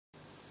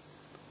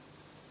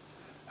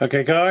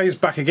Okay guys,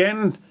 back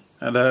again.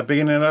 At the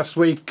beginning of last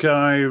week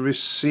I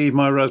received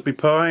my Raspberry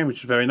Pi, which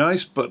is very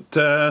nice, but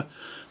not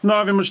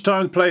having much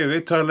time to play with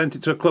it, I lent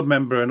it to a club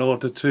member in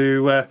order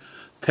to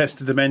test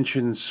the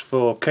dimensions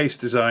for case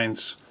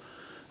designs.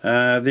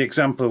 The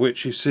example of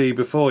which you see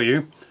before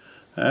you.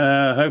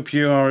 I hope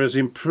you are as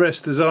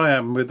impressed as I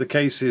am with the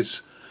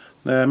cases.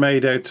 They're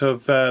made out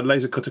of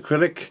laser cut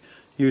acrylic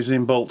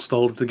using bolts to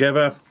hold it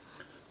together,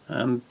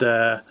 and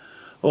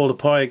all the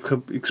Pi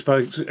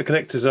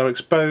connectors are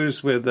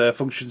exposed with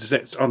function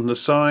sets on the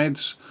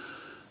sides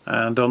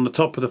and on the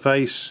top of the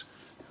face.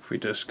 If we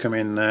just come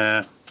in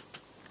there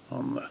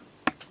on the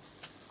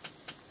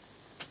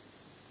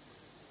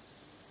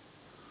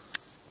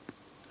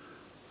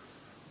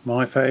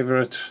my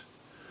favourite,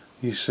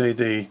 you see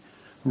the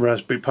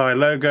Raspberry Pi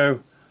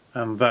logo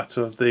and that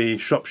of the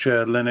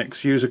Shropshire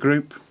Linux user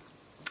group.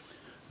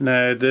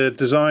 Now the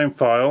design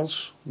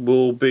files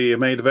will be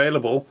made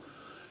available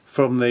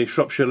from the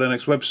Shropshire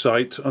Linux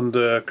website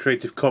under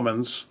Creative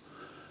Commons,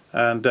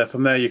 and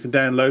from there you can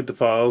download the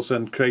files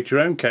and create your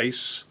own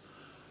case,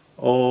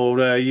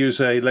 or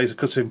use a laser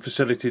cutting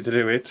facility to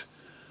do it.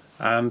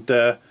 And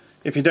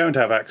if you don't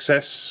have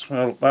access,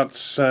 well,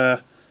 that's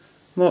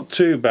not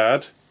too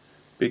bad,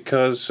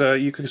 because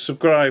you can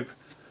subscribe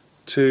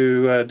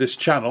to this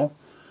channel,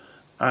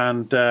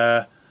 and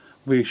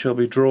we shall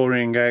be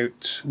drawing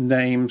out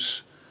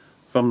names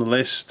from the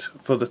list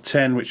for the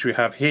 10 which we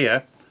have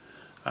here.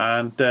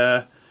 And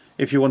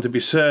if you want to be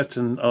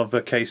certain of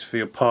a case for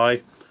your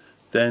Pi,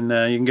 then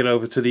you can get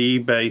over to the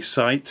eBay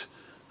site,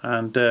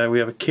 and we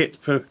have a kit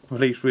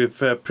complete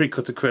with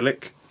pre-cut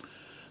acrylic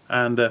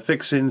and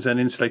fixings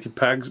and insulating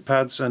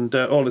pads and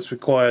all that's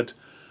required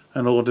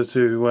in order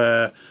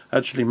to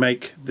actually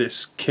make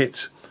this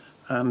kit,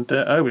 and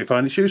I hope you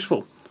find it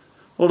useful.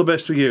 All the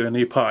best for you and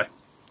your Pi.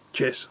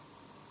 Cheers.